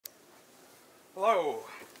Hello.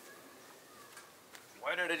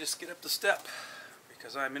 Why did I just get up the step?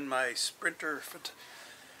 Because I'm in my Sprinter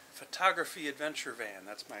photography adventure van.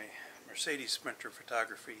 That's my Mercedes Sprinter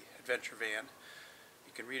photography adventure van.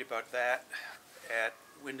 You can read about that at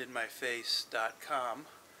windinmyface.com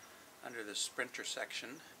under the Sprinter section.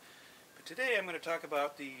 But today I'm going to talk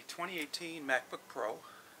about the 2018 MacBook Pro.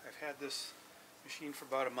 I've had this machine for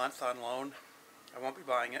about a month on loan. I won't be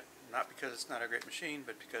buying it, not because it's not a great machine,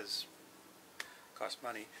 but because cost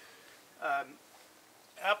money.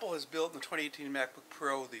 Apple has built in the 2018 MacBook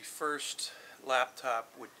Pro the first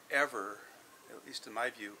laptop ever, at least in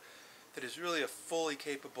my view, that is really a fully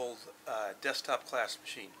capable desktop class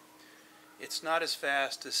machine. It's not as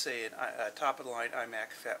fast as, say, a top-of-the-line iMac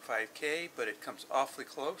 5K, but it comes awfully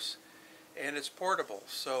close, and it's portable,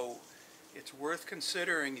 so it's worth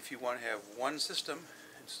considering if you want to have one system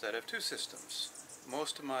instead of two systems.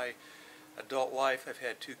 Most of my adult life I've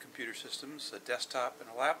had two computer systems, a desktop and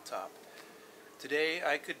a laptop. Today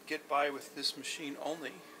I could get by with this machine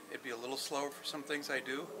only. It'd be a little slower for some things I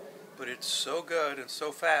do, but it's so good and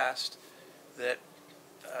so fast that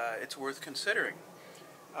it's worth considering.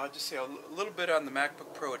 I'll just say a little bit on the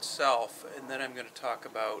MacBook Pro itself, and then I'm going to talk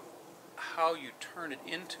about how you turn it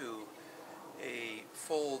into a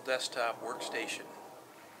full desktop workstation.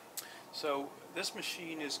 So this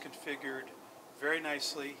machine is configured very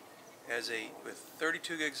nicely with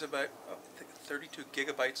 32 gigabytes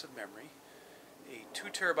of memory, a 2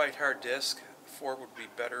 terabyte hard disk. 4 would be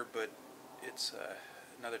better, but it's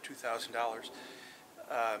another $2,000,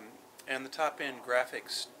 and the top-end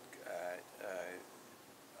graphics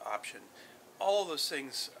option. All of those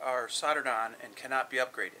things are soldered on and cannot be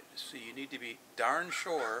upgraded, so you need to be darn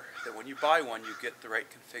sure that when you buy one you get the right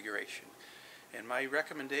configuration. And my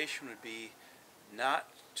recommendation would be not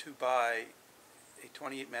to buy a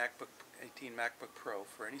 2018 MacBook Pro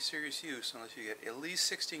for any serious use unless you get at least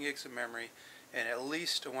 16 gigs of memory and at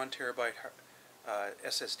least a 1 terabyte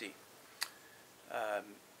SSD.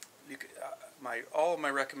 All of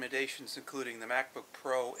my recommendations, including the MacBook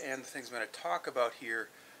Pro and the things I'm going to talk about here,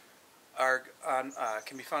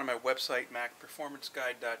 can be found on my website,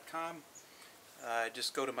 macperformanceguide.com.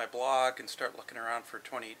 Just go to my blog and start looking around for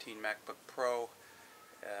 2018 MacBook Pro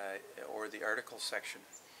or the article section.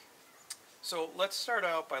 So let's start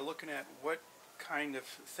out by looking at what kind of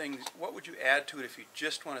things, what would you add to it if you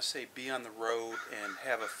just want to, say, be on the road and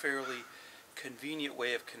have a fairly convenient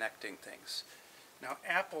way of connecting things. Now,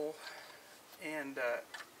 Apple and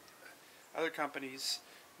other companies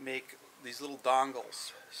make these little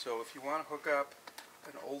dongles. So if you want to hook up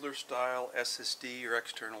an older style SSD or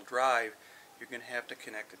external drive, you're going to have to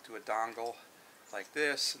connect it to a dongle like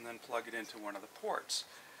this and then plug it into one of the ports.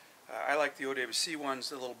 I like the OWC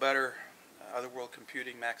ones a little better. Otherworld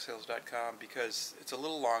Computing, MacSales.com, because it's a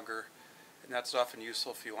little longer, and that's often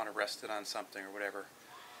useful if you want to rest it on something or whatever.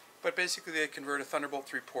 But basically they convert a Thunderbolt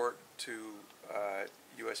 3 port to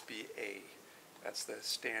USB-A. That's the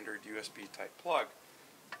standard USB type plug.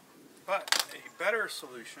 But a better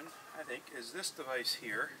solution, I think, is this device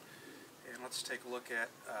here. And let's take a look at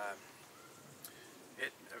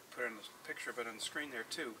it. I put in a picture of it on the screen there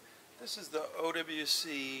too. This is the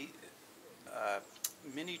OWC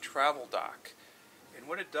mini travel dock, and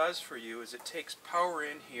what it does for you is it takes power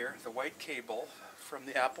in here, the white cable from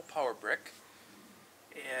the Apple power brick,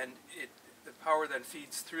 and the power then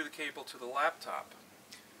feeds through the cable to the laptop.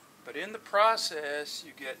 But in the process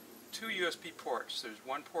you get two USB ports. There's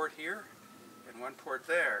one port here and one port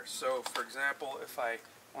there. So for example, if I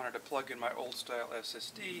wanted to plug in my old style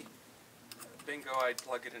SSD, bingo, I'd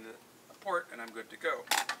plug it into a port and I'm good to go.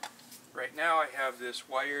 Right now I have this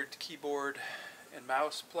wired keyboard and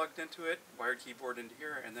mouse plugged into it, wired keyboard into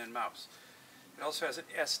here, and then mouse. It also has an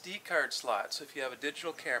SD card slot, so if you have a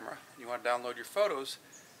digital camera and you want to download your photos,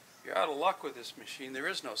 you're out of luck with this machine. There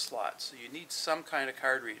is no slot, so you need some kind of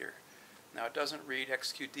card reader. Now it doesn't read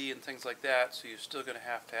XQD and things like that, so you're still going to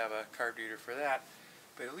have a card reader for that.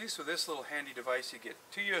 But at least with this little handy device you get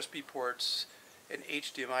two USB ports, an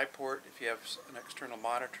HDMI port if you have an external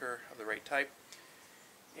monitor of the right type,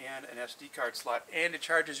 and an SD card slot, and it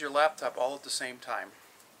charges your laptop all at the same time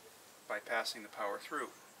by passing the power through.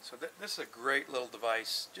 So this is a great little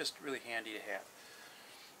device, just really handy to have.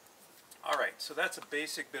 Alright, so that's a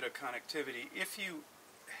basic bit of connectivity. If you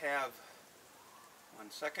have,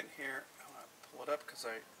 one second here, I want to pull it up because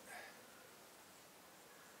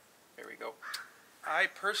there we go. I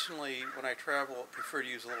personally, when I travel, prefer to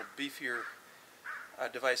use a little beefier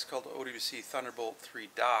device called the OWC Thunderbolt 3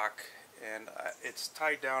 dock. And it's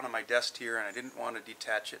tied down on my desk here, and I didn't want to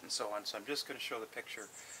detach it and so on, so I'm just going to show the picture.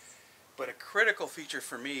 But a critical feature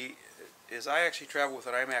for me is I actually travel with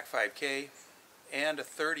an iMac 5K, and a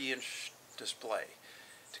 30-inch display.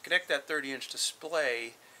 To connect that 30-inch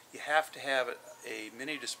display, you have to have a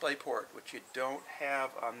mini display port, which you don't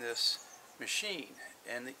have on this machine.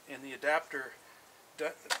 And the adapter,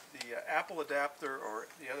 the Apple adapter or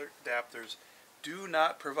the other adapters do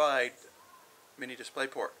not provide mini display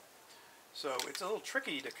port. So it's a little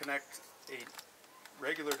tricky to connect a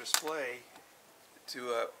regular display to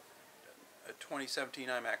a 2017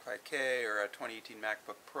 iMac 5K or a 2018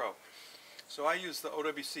 MacBook Pro. So I use the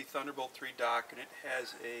OWC Thunderbolt 3 dock, and it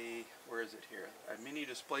has a, where is it here? A mini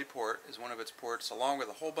display port is one of its ports, along with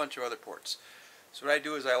a whole bunch of other ports. So what I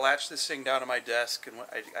do is I latch this thing down to my desk, and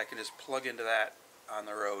I can just plug into that on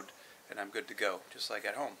the road, and I'm good to go, just like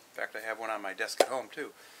at home. In fact, I have one on my desk at home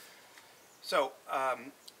too. So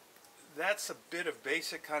that's a bit of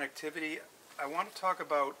basic connectivity. I want to talk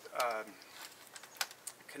about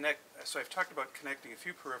so I've talked about connecting a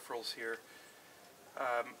few peripherals here.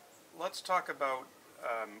 Let's talk about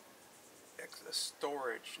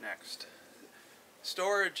storage next.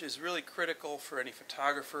 Storage is really critical for any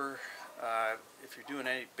photographer. If you're doing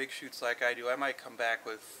any big shoots like I do, I might come back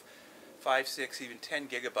with 5, 6, even 10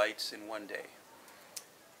 gigabytes in one day.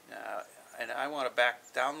 And I want to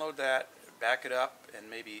download that, back it up, and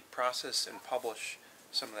maybe process and publish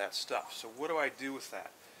some of that stuff. So what do I do with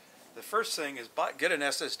that? The first thing is get an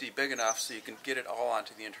SSD big enough so you can get it all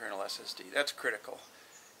onto the internal SSD. That's critical.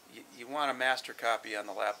 You want a master copy on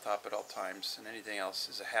the laptop at all times, and anything else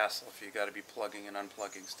is a hassle if you've got to be plugging and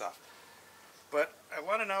unplugging stuff. But I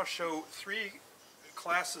want to now show 3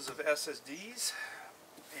 classes of SSDs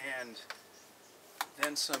and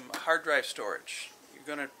then some hard drive storage.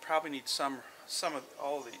 You're going to probably need some of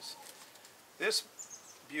all of these. This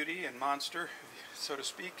beauty and monster, so to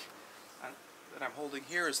speak, that I'm holding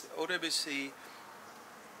here is the OWC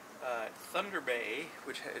Thunder Bay,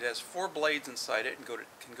 which it has 4 blades inside it and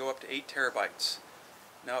can go up to 8 terabytes.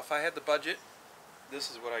 Now if I had the budget, this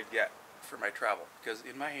is what I'd get for my travel, because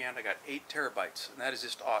in my hand I got 8 terabytes, and that is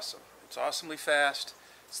just awesome. It's awesomely fast.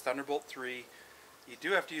 It's Thunderbolt 3. You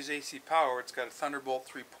do have to use AC power. It's got a Thunderbolt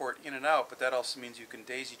 3 port in and out, but that also means you can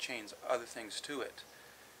daisy chain other things to it.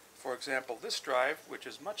 For example, this drive, which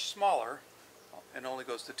is much smaller and only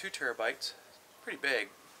goes to 2 terabytes, pretty big,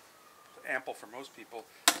 ample for most people,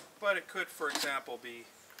 but it could, for example, be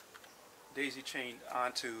daisy chained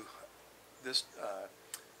onto this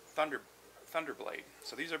Thunderblade.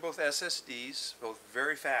 So these are both SSDs, both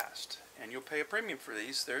very fast, and you'll pay a premium for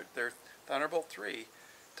these. They're Thunderbolt 3,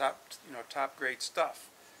 top grade stuff.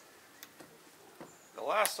 The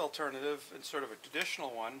last alternative, and sort of a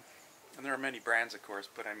traditional one, and there are many brands, of course,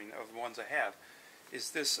 but I mean of the ones I have,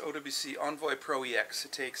 is this OWC Envoy Pro EX.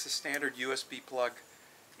 It takes a standard USB plug.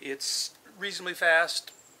 It's reasonably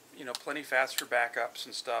fast, plenty fast for backups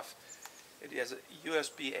and stuff. It has a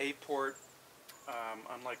USB-A port.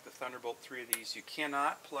 Unlike the Thunderbolt 3 of these, you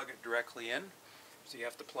cannot plug it directly in, so you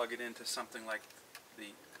have to plug it into something like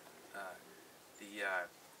the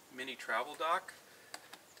mini travel dock.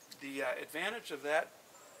 The advantage of that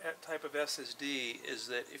type of SSD is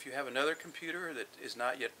that if you have another computer that is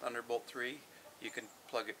not yet Thunderbolt 3, you can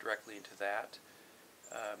plug it directly into that.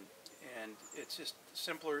 And it's just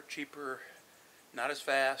simpler, cheaper, not as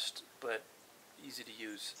fast, but easy to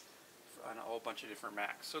use on a whole bunch of different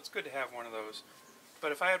Macs. So it's good to have one of those.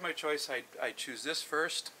 But if I had my choice, I'd choose this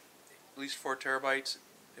first, at least 4 terabytes,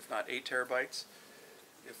 if not 8 terabytes.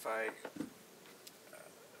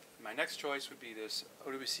 My next choice would be this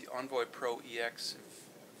OWC Envoy Pro EX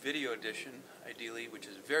Video Edition, ideally, which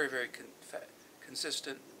is very, very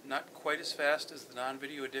consistent, not quite as fast as the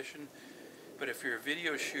non-video edition, but if you're a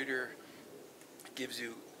video shooter, it gives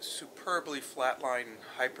you superbly flatline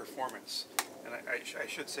high performance. And I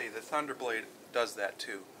should say the Thunderblade does that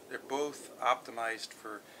too. They're both optimized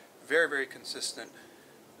for very, very consistent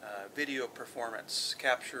video performance,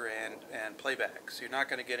 capture and playback. So you're not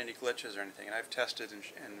going to get any glitches or anything. And I've tested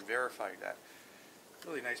and verified that.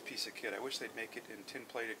 Really nice piece of kit. I wish they'd make it in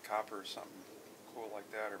tin-plated copper or something cool like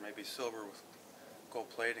that, or maybe silver with gold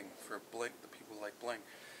plating for bling, the people who like bling.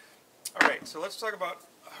 Alright, so let's talk about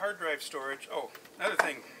hard drive storage. Oh, another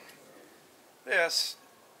thing. This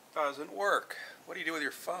doesn't work. What do you do with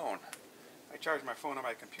your phone? I charge my phone on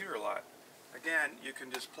my computer a lot. Again, you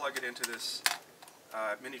can just plug it into this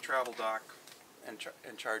mini travel dock and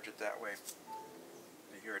charge it that way.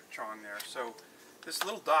 You hear it chong there. So this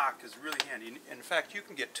little dock is really handy. In fact, you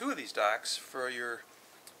can get 2 of these docks for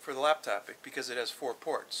the laptop because it has 4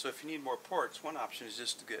 ports. So if you need more ports, one option is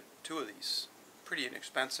just to get 2 of these. Pretty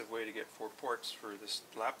inexpensive way to get 4 ports for this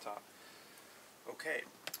laptop. Okay,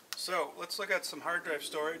 so let's look at some hard drive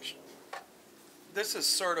storage. This is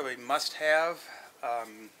sort of a must-have.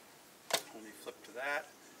 Let me flip to that.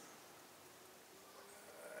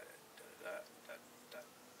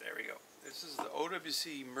 There we go. This is the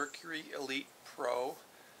OWC Mercury Elite Pro,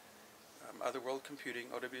 Otherworld Computing,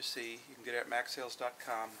 OWC. You can get it at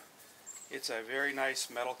macsales.com. It's a very nice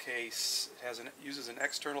metal case. It uses an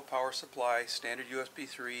external power supply, standard USB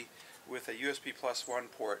 3, with a USB +1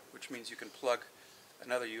 port, which means you can plug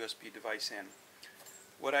another USB device in.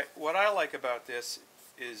 What I like about this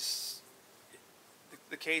is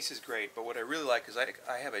the case is great, but what I really like is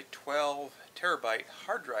I have a 12 terabyte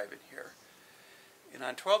hard drive in here. And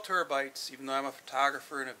on 12 terabytes, even though I'm a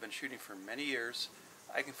photographer and have been shooting for many years,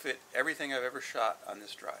 I can fit everything I've ever shot on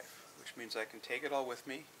this drive, which means I can take it all with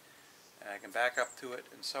me, and I can back up to it,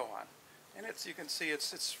 and so on. And you can see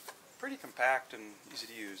it's pretty compact and easy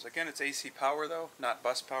to use. Again, it's AC power though, not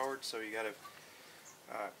bus powered, so you got to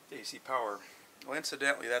AC power. Well,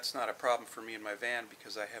 incidentally, that's not a problem for me in my van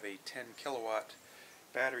because I have a 10 kilowatt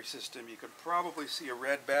battery system. You can probably see a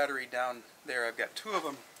red battery down there. I've got two of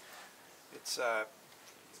them. It's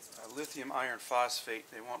lithium iron phosphate.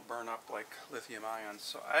 They won't burn up like lithium ions,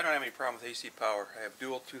 so I don't have any problem with AC power. I have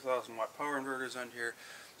dual 2,000 watt power inverters on here,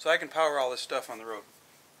 so I can power all this stuff on the road.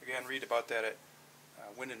 Again, read about that at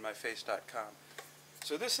windinmyface.com.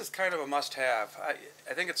 So this is kind of a must-have.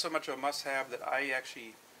 I think it's so much of a must-have that I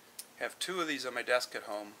actually have two of these on my desk at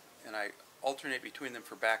home, and I alternate between them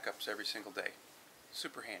for backups every single day.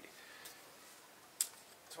 Super handy.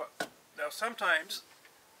 So, now sometimes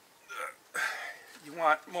you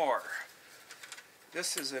want more.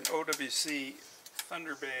 This is an OWC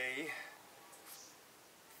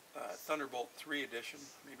Thunderbolt 3 edition.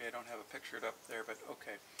 Maybe I don't have a picture up there, but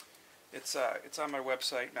okay. It's on my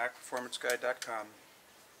website, macperformanceguide.com.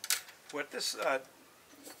 What this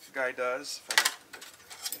guy does,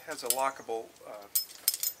 it has a lockable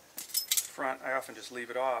front. I often just leave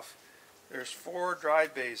it off. There's 4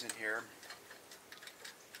 drive bays in here.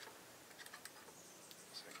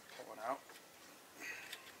 So I can pull one out.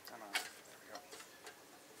 Come on, there we go.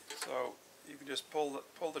 So you can just pull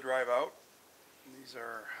the drive out. These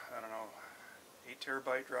are, I don't know, 8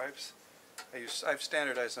 terabyte drives. I've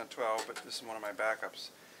standardized on 12, but this is one of my backups.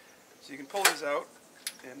 So you can pull these out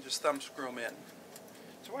and just thumb screw them in.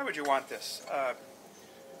 So why would you want this?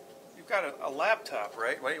 You've got a laptop,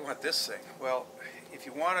 right? Why do you want this thing? Well, if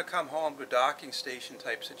you want to come home to a docking station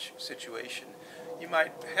type situation, you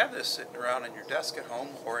might have this sitting around on your desk at home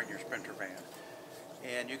or in your Sprinter van.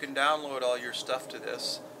 And you can download all your stuff to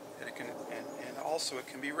this, and and also it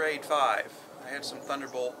can be RAID 5. I had some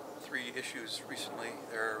Thunderbolt 3 issues recently.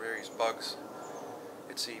 There are various bugs,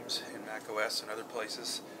 it seems, in macOS and other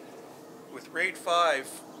places. With RAID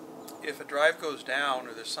 5, if a drive goes down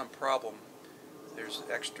or there's some problem, there's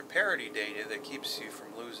extra parity data that keeps you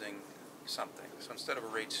from losing something. So instead of a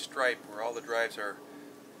RAID stripe where all the drives are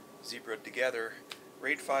zebraed together,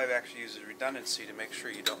 RAID 5 actually uses redundancy to make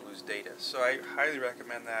sure you don't lose data. So I highly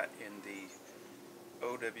recommend that in the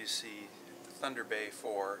OWC Thunderbay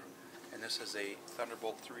 4. And this is a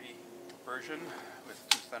Thunderbolt 3 version with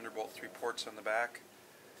 2 Thunderbolt 3 ports on the back,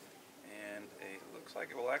 and it looks like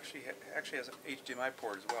it will actually has an HDMI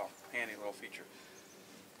port as well. Handy little feature.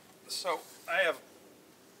 So I have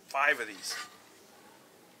 5 of these.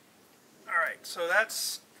 All right, so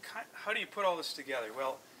that's how do you put all this together?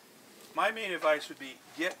 Well, my main advice would be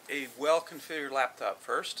get a well-configured laptop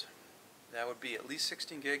first. That would be at least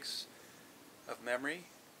 16 gigs of memory.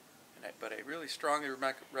 But I really strongly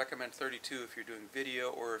recommend 32 if you're doing video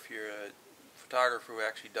or if you're a photographer who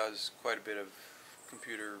actually does quite a bit of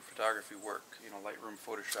computer photography work, you know, Lightroom,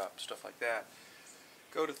 Photoshop, stuff like that.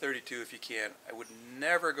 Go to 32 if you can. I would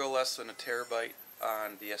never go less than a terabyte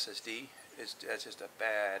on the SSD. That's just a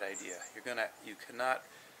bad idea. You cannot. You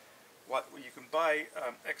can buy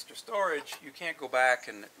extra storage. You can't go back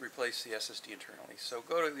and replace the SSD internally. So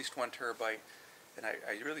go to at least 1 terabyte. And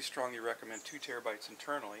I really strongly recommend 2 terabytes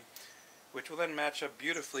internally, which will then match up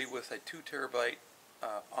beautifully with a 2 terabyte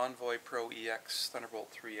Envoy Pro EX Thunderbolt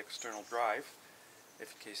 3 external drive, in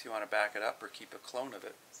case you want to back it up or keep a clone of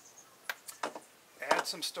it. Add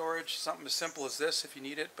some storage, something as simple as this if you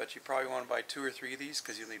need it, but you probably want to buy 2 or 3 of these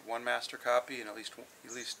because you'll need 1 master copy and at least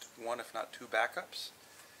 1, if not 2, backups.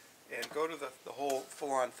 And go to the whole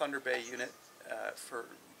full-on Thunderbay unit for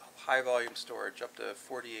high volume storage up to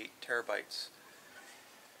 48 terabytes.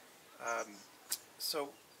 So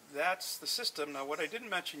that's the system. Now what I didn't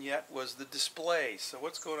mention yet was the display. So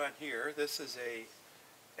what's going on here? This is a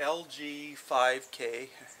LG 5K,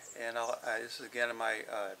 and this is again in my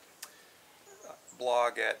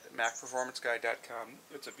blog at macperformanceguide.com.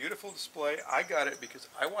 It's a beautiful display. I got it because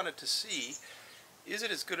I wanted to see, is it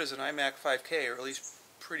as good as an iMac 5K, or at least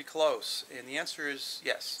pretty close? And the answer is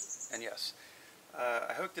yes and yes.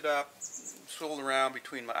 I hooked it up, swiveled around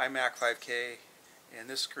between my iMac 5K and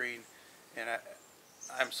this screen, and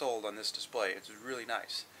I'm sold on this display. It's really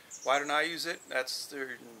nice. Why don't I use it?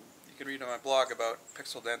 You can read on my blog about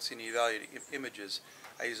pixel density and evaluating images.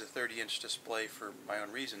 I use a 30-inch display for my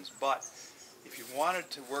own reasons. But if you wanted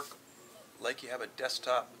to work like you have a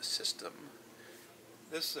desktop system,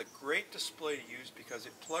 this is a great display to use because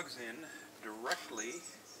it plugs in directly.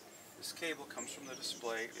 This cable comes from the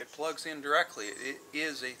display. It plugs in directly. It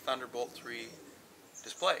is a Thunderbolt 3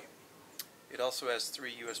 display. It also has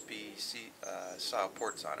 3 USB-C style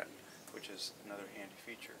ports on it, which is another handy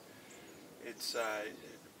feature. It's a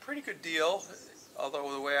pretty good deal,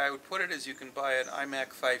 although the way I would put it is you can buy an iMac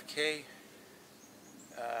 5K,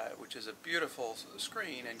 which is a beautiful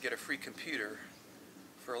screen, and get a free computer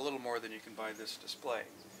for a little more than you can buy this display.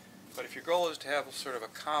 But if your goal is to have sort of a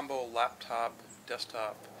combo laptop,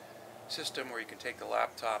 desktop system where you can take the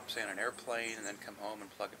laptop, say on an airplane, and then come home and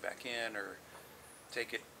plug it back in, or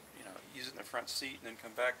take it, use it in the front seat and then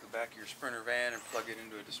come back to the back of your Sprinter van and plug it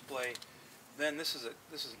into a display, then this is an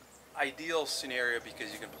ideal scenario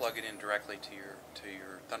because you can plug it in directly to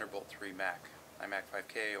your Thunderbolt 3 Mac, iMac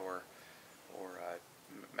 5K or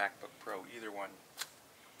MacBook Pro, either one.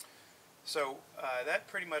 So that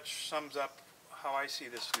pretty much sums up how I see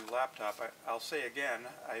this new laptop. I'll say again,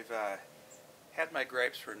 I've had my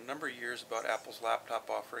gripes for a number of years about Apple's laptop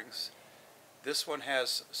offerings. This one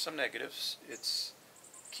has some negatives. Its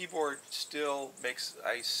keyboard still makes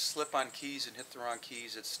I slip on keys and hit the wrong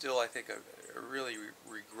keys. It's still, I think, a really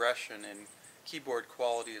regression in keyboard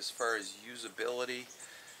quality as far as usability.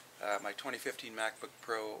 My 2015 MacBook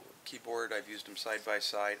Pro keyboard, I've used them side by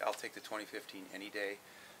side. I'll take the 2015 any day.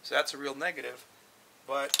 So that's a real negative,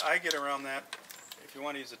 but I get around that. If you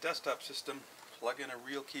want to use a desktop system, plug in a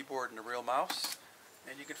real keyboard and a real mouse,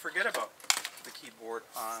 and you can forget about the keyboard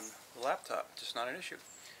on the laptop. It's just not an issue.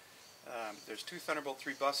 There's 2 Thunderbolt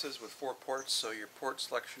 3 buses with 4 ports, so your port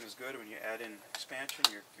selection is good. When you add in expansion,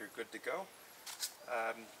 you're good to go.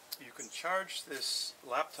 You can charge this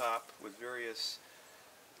laptop with various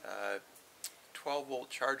 12-volt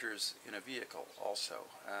chargers in a vehicle also.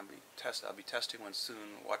 I'll be testing one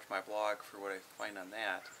soon. Watch my blog for what I find on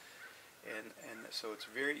that. And so it's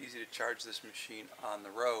very easy to charge this machine on the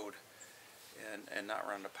road and not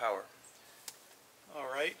run out of power.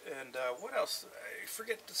 Alright, and what else? I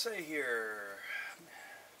forget to say here.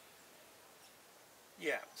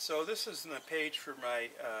 Yeah, so this is the page for my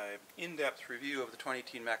in-depth review of the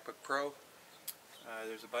 2018 MacBook Pro.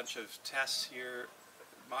 There's a bunch of tests here,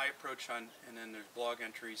 my approach on, and then there's blog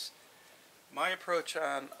entries. My approach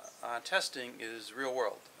on testing is real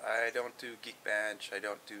world. I don't do Geekbench, I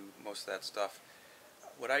don't do most of that stuff.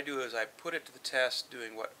 What I do is I put it to the test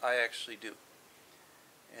doing what I actually do.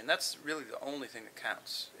 And that's really the only thing that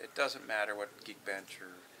counts. It doesn't matter what Geekbench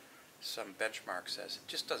or some benchmark says. It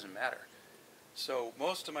just doesn't matter. So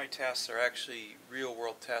most of my tests are actually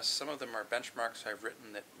real-world tests. Some of them are benchmarks I've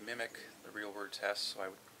written that mimic the real-world tests, so I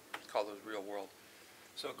would call those real-world.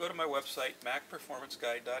 So go to my website,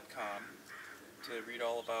 macperformanceguide.com, to read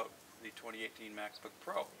all about the 2018 MacBook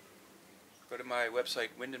Pro. Go to my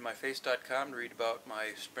website, windinmyface.com, to read about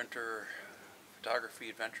my Sprinter photography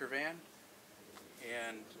adventure van.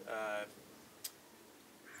 And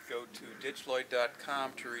go to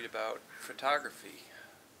digitaloid.com to read about photography.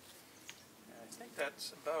 And I think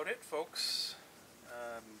that's about it, folks.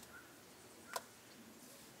 I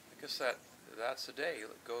guess that's the day.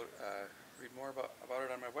 Go read more about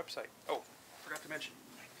it on my website. Oh, forgot to mention.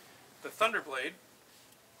 The Thunderblade,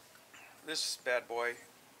 this bad boy,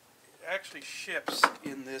 actually ships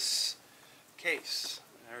in this case.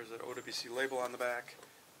 There's an OWC label on the back.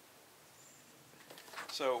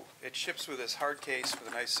 So it ships with this hard case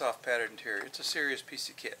with a nice soft padded interior. It's a serious piece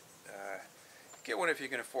of kit. Get one if you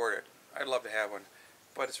can afford it. I'd love to have one,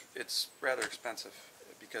 but it's rather expensive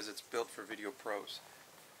because it's built for video pros.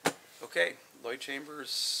 Okay, Lloyd Chambers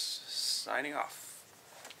signing off.